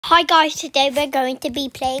Hi guys, today we're going to be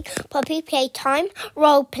playing Puppy Playtime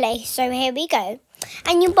Roleplay, so here we go.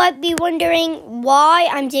 And you might be wondering why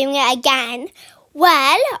I'm doing it again.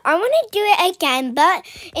 Well, I want to do it again, but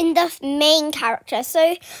in the main character.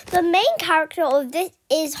 So the main character of this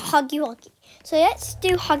is Huggy Wuggy. So let's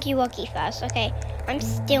do Huggy Wuggy first, okay? I'm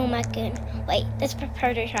still making, wait, let's put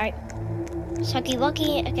prototype. It's Huggy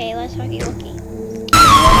Wuggy, okay, let's Huggy Wuggy.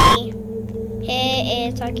 Huggy Wuggy. Here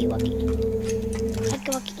is Huggy Wuggy.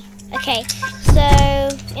 Huggy Wuggy. Okay, so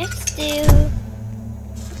let's do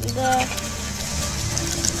the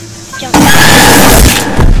jump.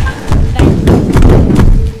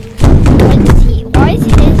 Let's see, why is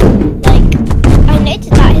his, like, I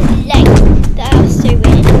noticed that his legs that are so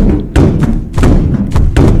weird.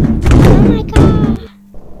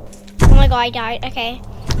 Oh my god, I died. Okay,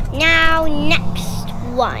 now next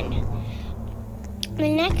one. The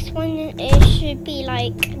next one it should be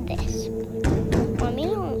like this. Mommy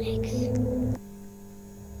long legs.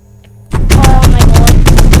 Oh my god.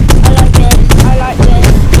 I like this. I like this.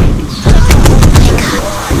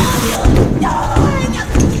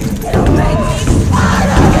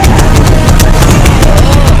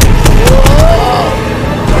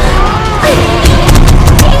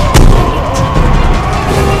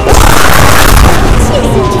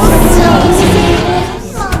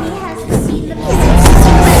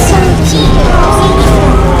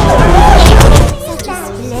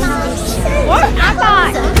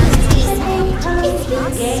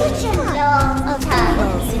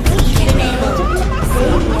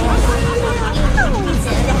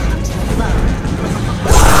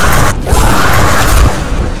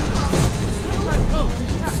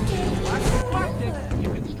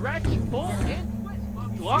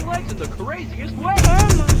 Long legs in the craziest way.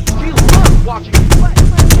 She loves watching you play. I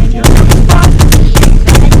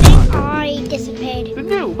think I disappeared. The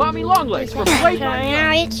new Mommy Longlegs from Playtime.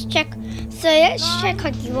 Now let's check. So let's check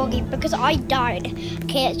Huggy Wuggy because I died.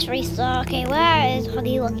 Okay, let's restart. Okay, where is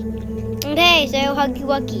Huggy Wuggy? Okay, so Huggy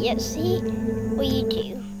Wuggy. Let's see what you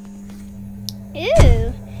do.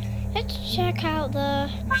 Ooh, let's check out the.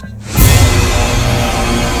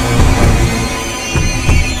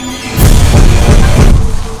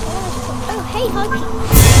 Oh, hey, Huggy.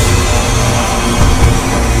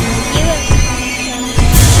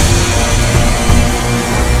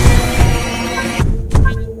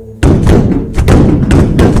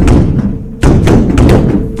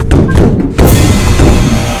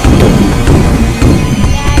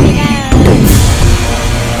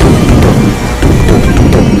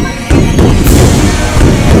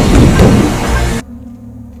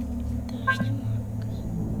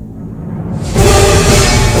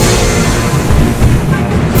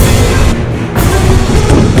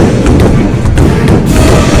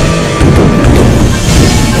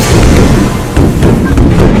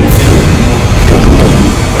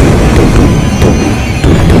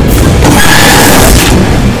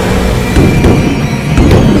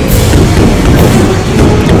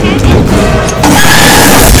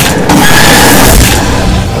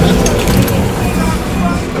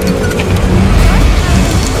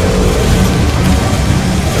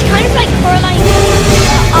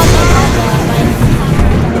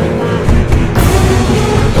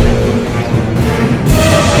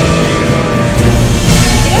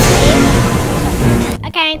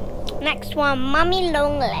 Next one, Mommy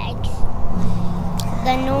Long Legs.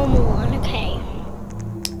 The normal one, okay.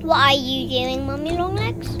 What are you doing, Mommy Long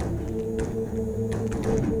Legs?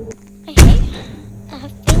 Okay, I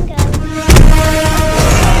have fingers.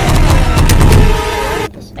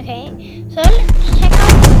 Okay, so let's check out.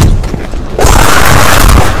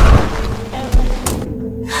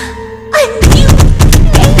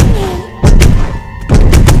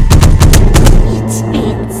 It's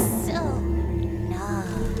been so long.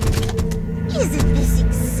 Isn't this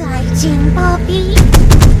exciting, Bobby?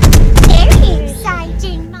 Very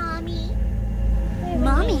exciting, Mommy.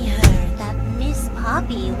 Mommy heard that Miss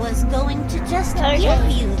Poppy was going to just give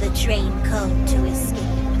you the train code to escape.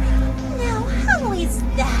 Now, how is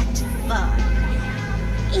that fun?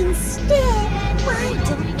 Instead, why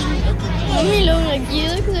don't we make a game? Mommy Long Legs, you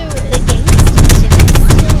look so The game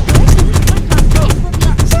it will be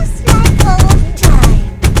just like old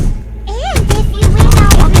times. And if you win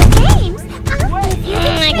all of the games, I'll give you the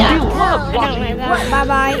my train god. You love code. watching you play.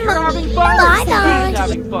 Bye-bye. You're having fun. Bye-bye. He's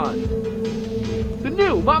having fun. The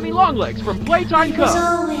new Mommy Longlegs from Playtime It was Co.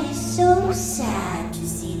 always so sad to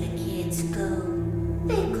see the kids go.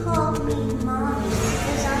 They called me Mommy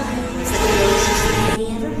because I was the closest thing they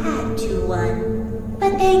ever had to one.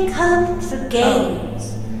 But they come for games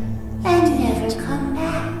and never come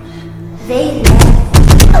back. They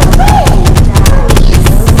left away.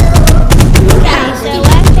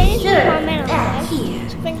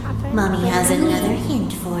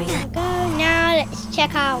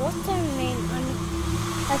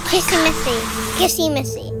 Missy. Kissy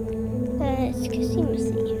Missy. It's Kissy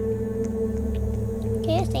Missy.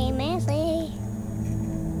 Kissy Missy.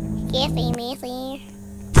 Kissy Missy.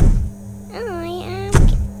 I am.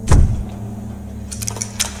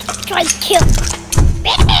 Try to kill.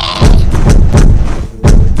 No.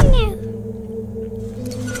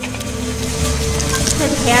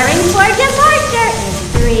 Preparing for departure in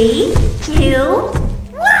 3, 2,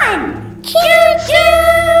 1. Choo choo!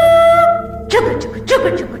 Choo choo choo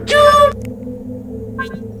choo choo!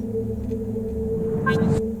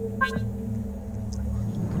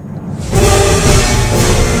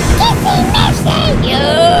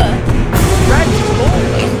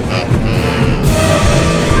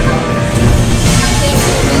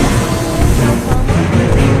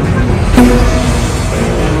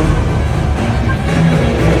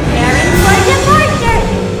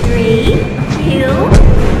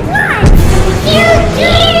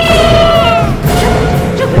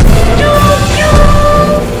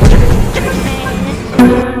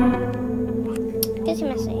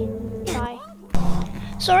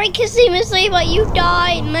 Sorry, Kissy Missy, but you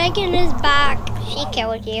died. Megan is back. She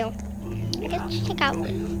killed you. Let's check out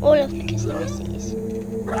all of the Kissy Missies.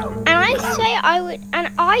 And I'd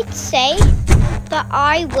say that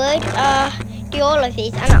I would do all of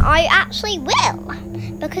these, and I actually will,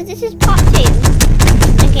 because this is part 2.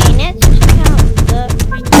 Okay, let's check out the.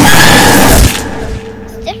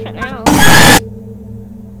 It's different now.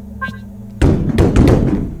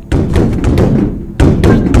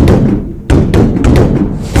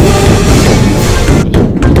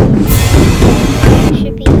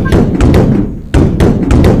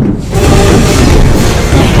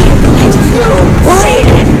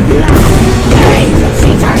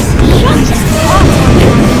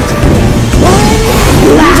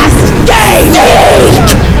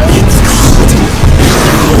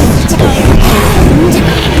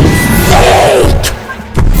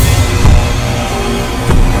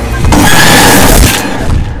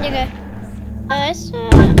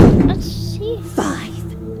 Let's see. 5.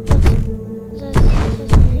 Oh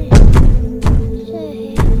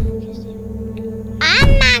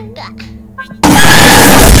my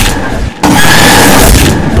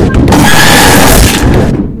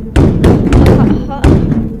god.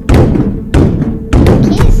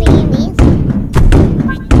 Can't see these.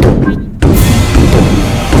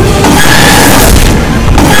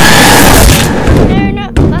 No,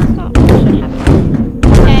 that's not what should happen.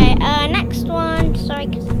 Okay, next one. Sorry,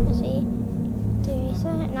 because I can see.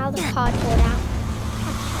 Now the card pulled out.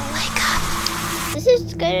 Wake up. This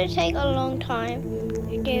is going to take a long time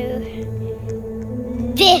to do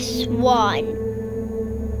this one.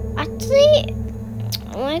 Actually,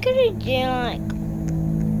 we're going to do like...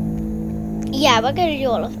 Yeah, we're going to do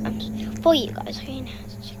all of them for you guys. Okay, now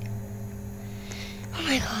let's check. Oh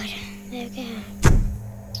my god. There we go.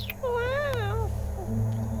 Wow.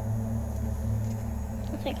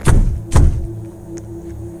 Okay.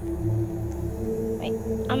 Wait,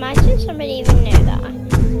 imagine somebody even knew that.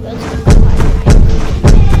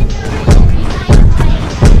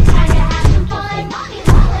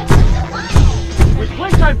 With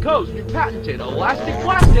Playtime Co's new patented elastic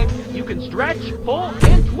plastic, you can stretch, pull,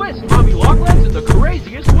 and twist Mommy Longlegs in the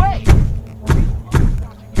craziest way.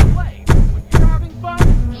 When you're having fun,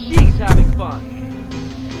 she's having fun.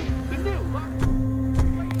 The new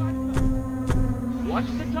Playtime Co. Watch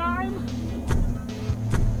the time.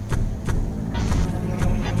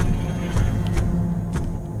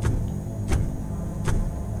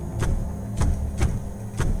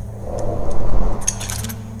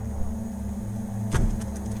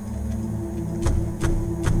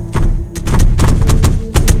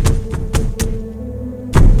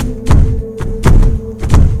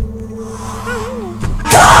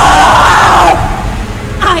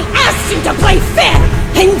 To play fair,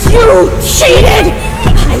 and you cheated! I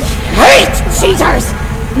hate cheaters!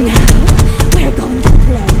 Now, we're going to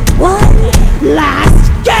play one last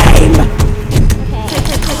game!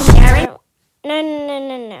 Okay.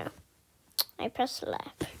 No. I pressed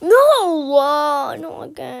left. No! Not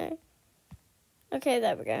again. Okay,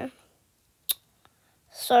 there we go.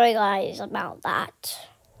 Sorry, guys, about that.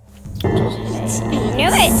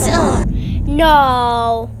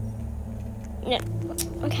 No!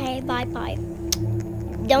 Okay, bye.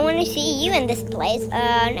 Don't want to see you in this place.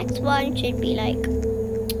 Next one should be like,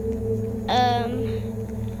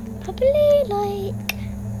 probably like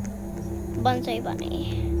Bonsai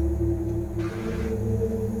Bunny.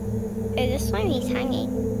 Oh, this time he's hanging.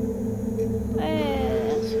 Oh,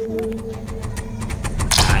 that's cool.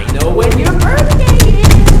 I know when your birthday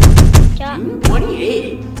is. Yeah. June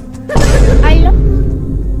 28th. I love.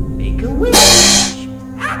 Make a wish.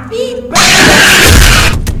 Happy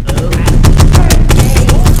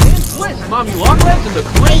Mommy Longlegs and the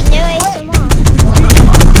great... No ASMR.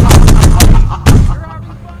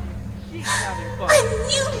 She's having fun. A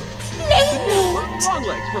new playmate! Mommy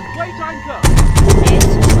Longlegs from Playtime Co.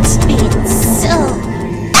 It's so...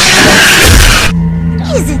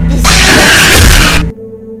 Isn't this...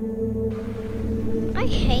 I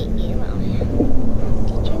hate you, Mommy.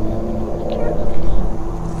 Did you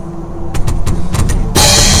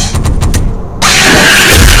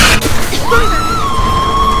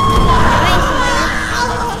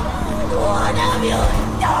What have you done?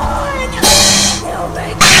 You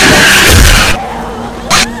make me... You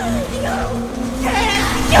can't do this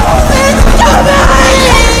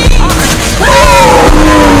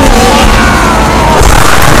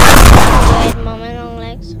to me! Good, Mommy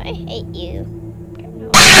Longlegs? I hate you.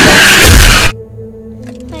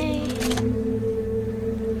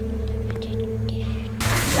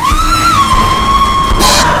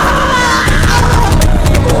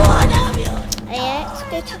 Let's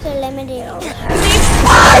go to the limited.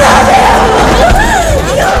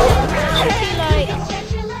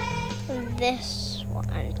 This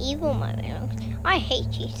one, evil Mommy Longlegs. I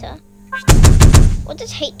hate cheetah. What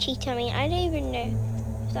does hate cheetah mean? I don't even know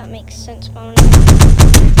if that makes sense, Mommy.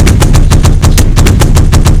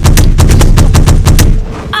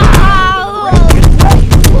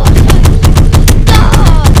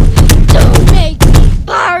 Don't make me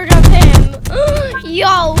part of him.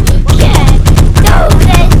 Yo, kid, do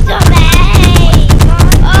this to me.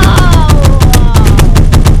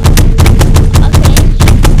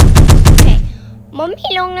 Okay. Mommy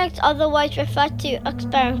Longlegs, otherwise referred to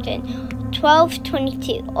experimenting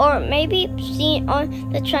 1222, or maybe seen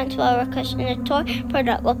on the transfer request in a toy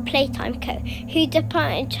product of Playtime Co., who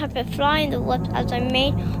departed to fly in the webs as a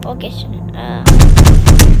main orchestra.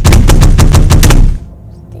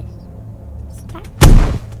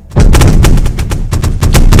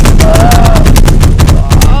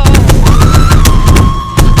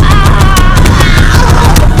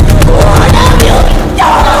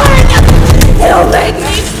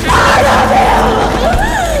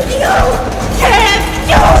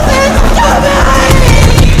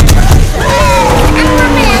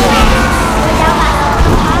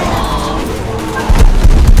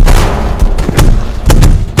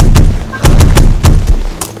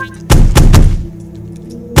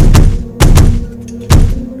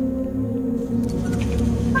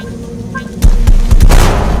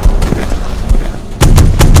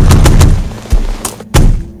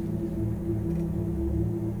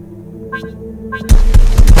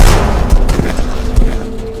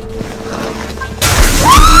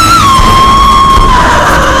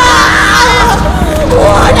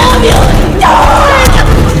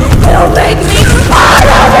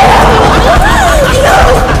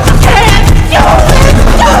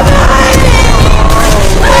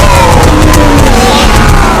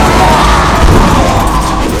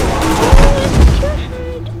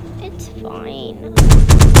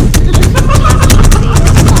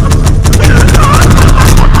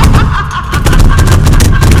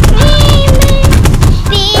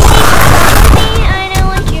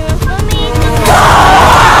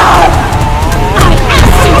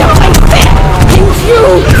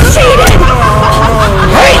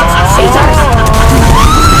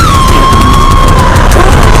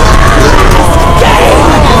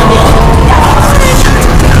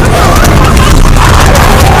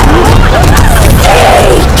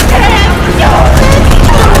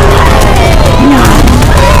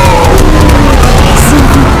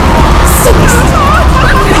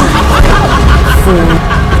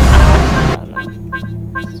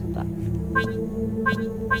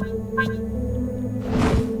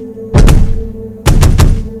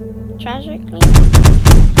 Tragically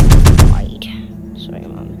died. Sorry,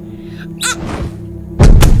 Mom.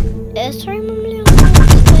 Sorry, Mom.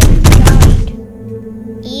 Died.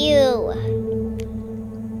 Ew.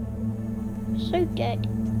 So dead.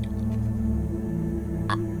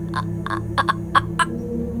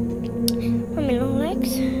 Mommy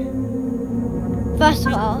Longlegs. First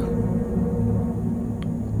of all,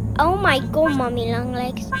 oh my God, Mommy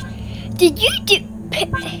Longlegs, did you do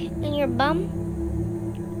in your bum?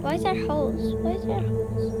 Why is there holes? Why is there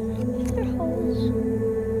holes? Why is there holes?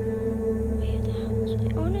 Where are the holes?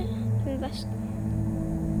 I wanna invest.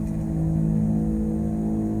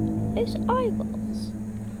 Those eyeballs.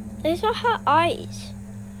 Those are her eyes.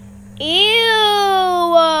 Ew!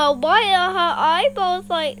 Why are her eyeballs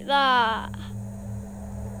like that?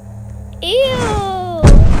 Ew!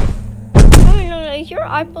 Oh no, your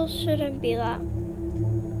eyeballs shouldn't be that.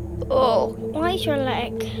 Oh, why is your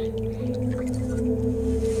leg?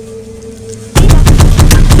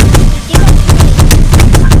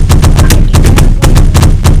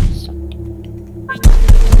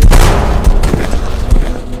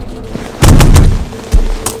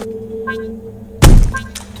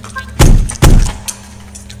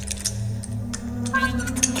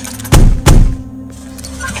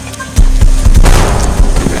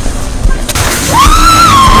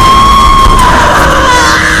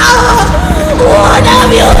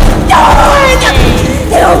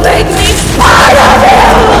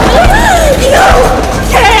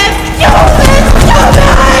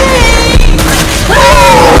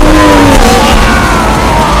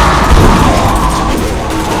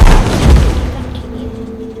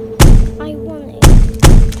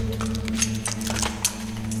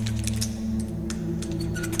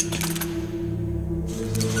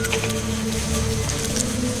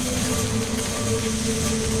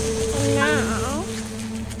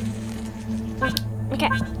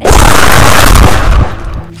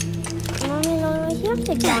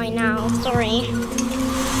 now. Sorry.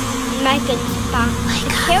 Megan's back to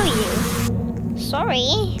kill you.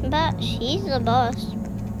 Sorry, but she's the boss.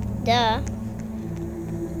 Duh.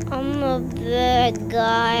 I'm a bad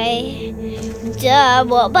guy. Duh.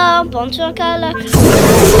 What about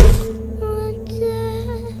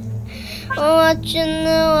what you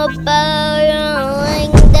know about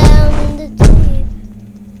rolling down the deep?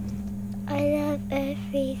 I love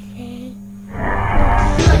everything.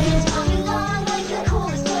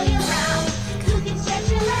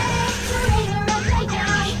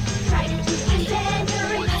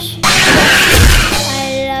 I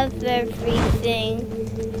love everything.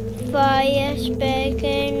 Fire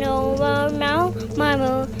sparking over my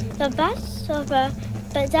moon. The best of her,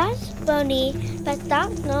 but that's funny, but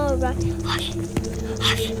that's not right. Hush,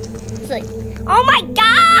 hush. It's like, oh my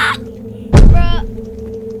god! Bruh.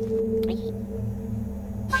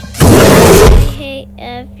 I hate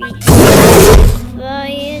everything.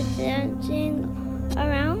 Fire dancing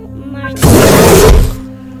around my room.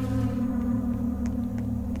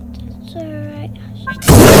 That's alright.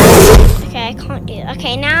 Okay, I can't do it.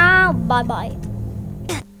 Okay, now, bye-bye.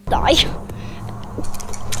 Die.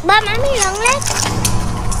 But Mommy Longleg,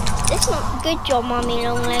 it's not good job, Mommy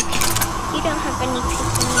Longleg. You don't have any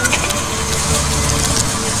people in you.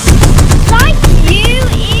 Like you,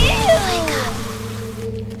 ew!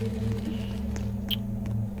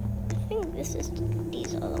 I think this is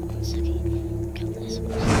these other ones. Okay, kill this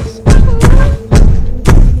one.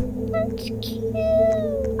 Oh, that's cute.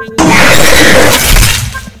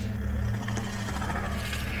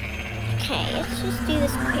 Okay, let's just do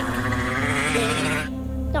this quick.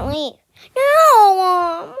 Don't leave.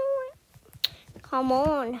 No! Come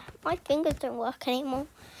on. My fingers don't work anymore.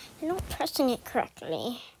 They're not pressing it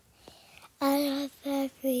correctly. I love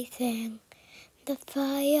everything. The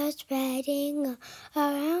fire's spreading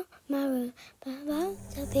around my room. But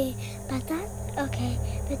that's okay.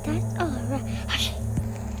 But that's alright. Hush.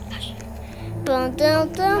 Hush. Boom, boom,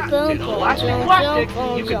 boom, boom, boom,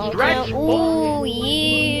 You can stretch. ooh,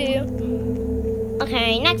 yeah.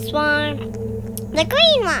 Okay, next one. The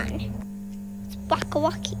green one. It's Waka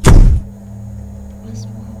Waki.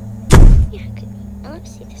 Yeah, good.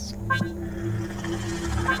 Let's see this.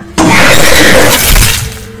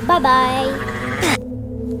 Bye bye.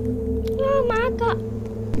 Oh my god.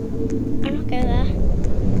 I'm not going there.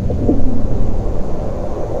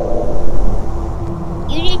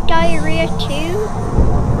 You did diarrhea too?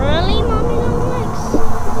 Really, Mommy Longlegs?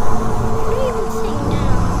 What are you even saying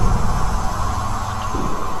now?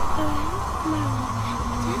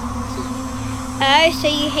 Oh, so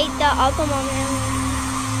you hate the other Mommy Longlegs?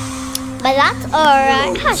 But that's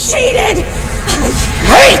alright. Cheated! I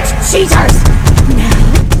hate cheaters!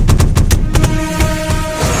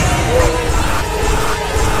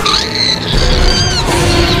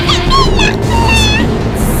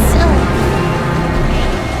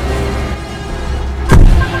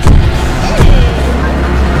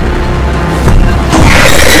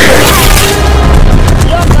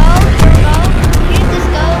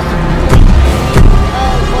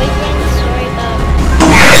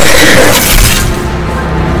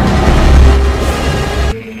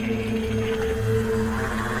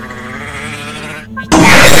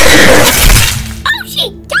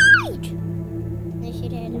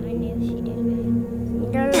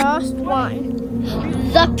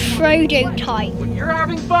 Prototype. When you're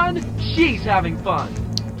having fun, she's having fun.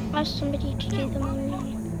 Ask somebody to do the money.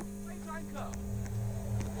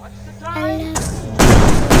 What's the I time?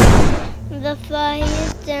 love the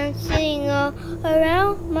fire's dancing all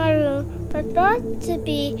around my room. But that's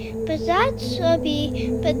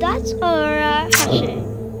alright. Hush it.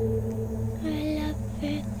 I love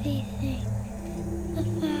everything. The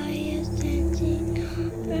fire's dancing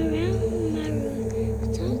around my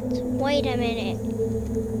room. Wait a minute.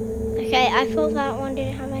 Okay, I thought that one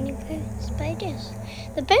didn't have any boots, but it is.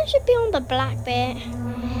 The boot should be on the black bit.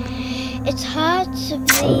 It's hard to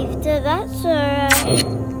believe that that's alright.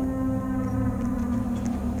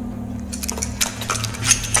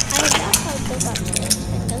 I love how good that is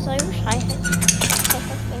because I wish I had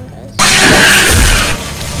proper fingers.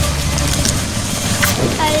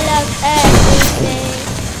 I love everything.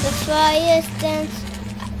 The fire's dance.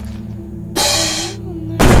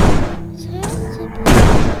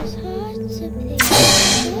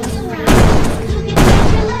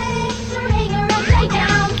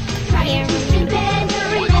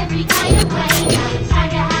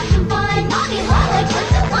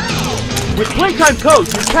 With Playtime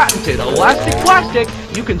codes and patented elastic plastic,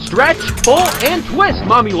 you can stretch, pull, and twist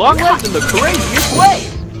Mommy Longlegs in the craziest ways.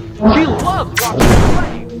 She loves watching you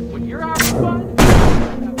play. When you're having fun,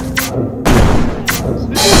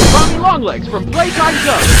 this is Longlegs from Playtime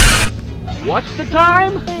Go. What's the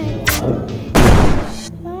time?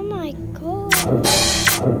 Oh my god.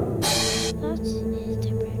 That's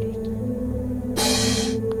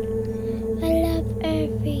I love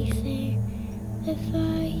everything. The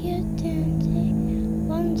fire dancing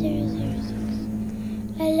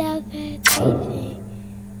 1006. I love everything.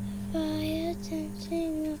 The fire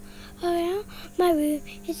dancing around my room.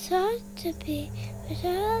 It's hard to be, it's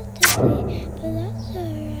hard to be, but that's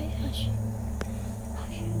alright. Hush.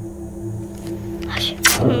 Hush.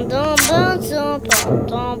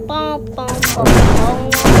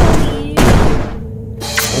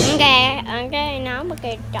 Okay, now I'm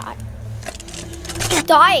gonna die.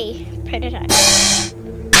 Die, predator.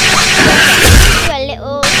 A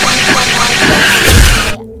little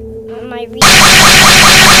my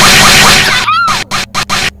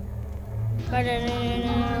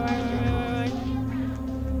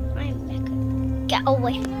get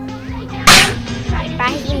away.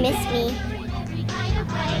 Bye, he missed me.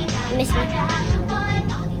 Miss me.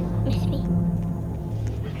 Miss me.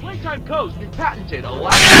 With Playtime Co's new patented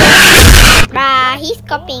elastic... He's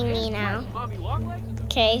copying me now.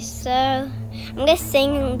 Okay, so I'm gonna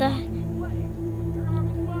sing the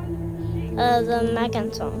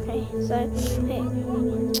Megan song. Okay, so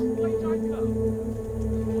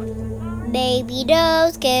baby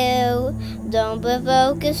dolls go, don't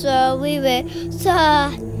provoke us or we will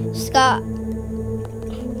Scott.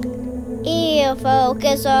 Ear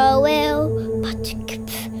focus or will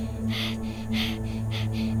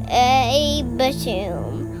a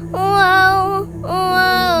bashum. Whoa,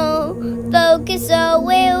 whoa, focus or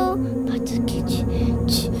will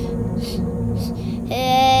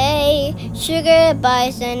hey, sugar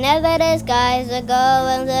bites and never the skies are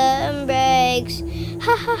going and breaks.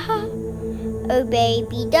 Ha ha ha. Oh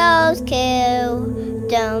baby dolls kill,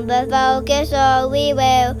 don't focus or we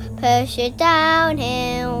will push it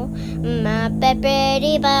downhill. My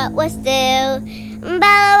pretty but was still while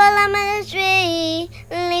I'm in the tree,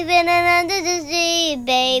 leaving it under the sea.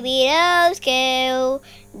 Baby dolls kill,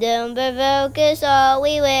 don't focus or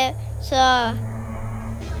we will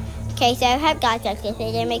Okay, so I hope guys like this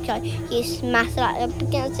video. Make sure you smash the like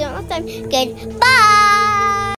button. See you next time. Goodbye.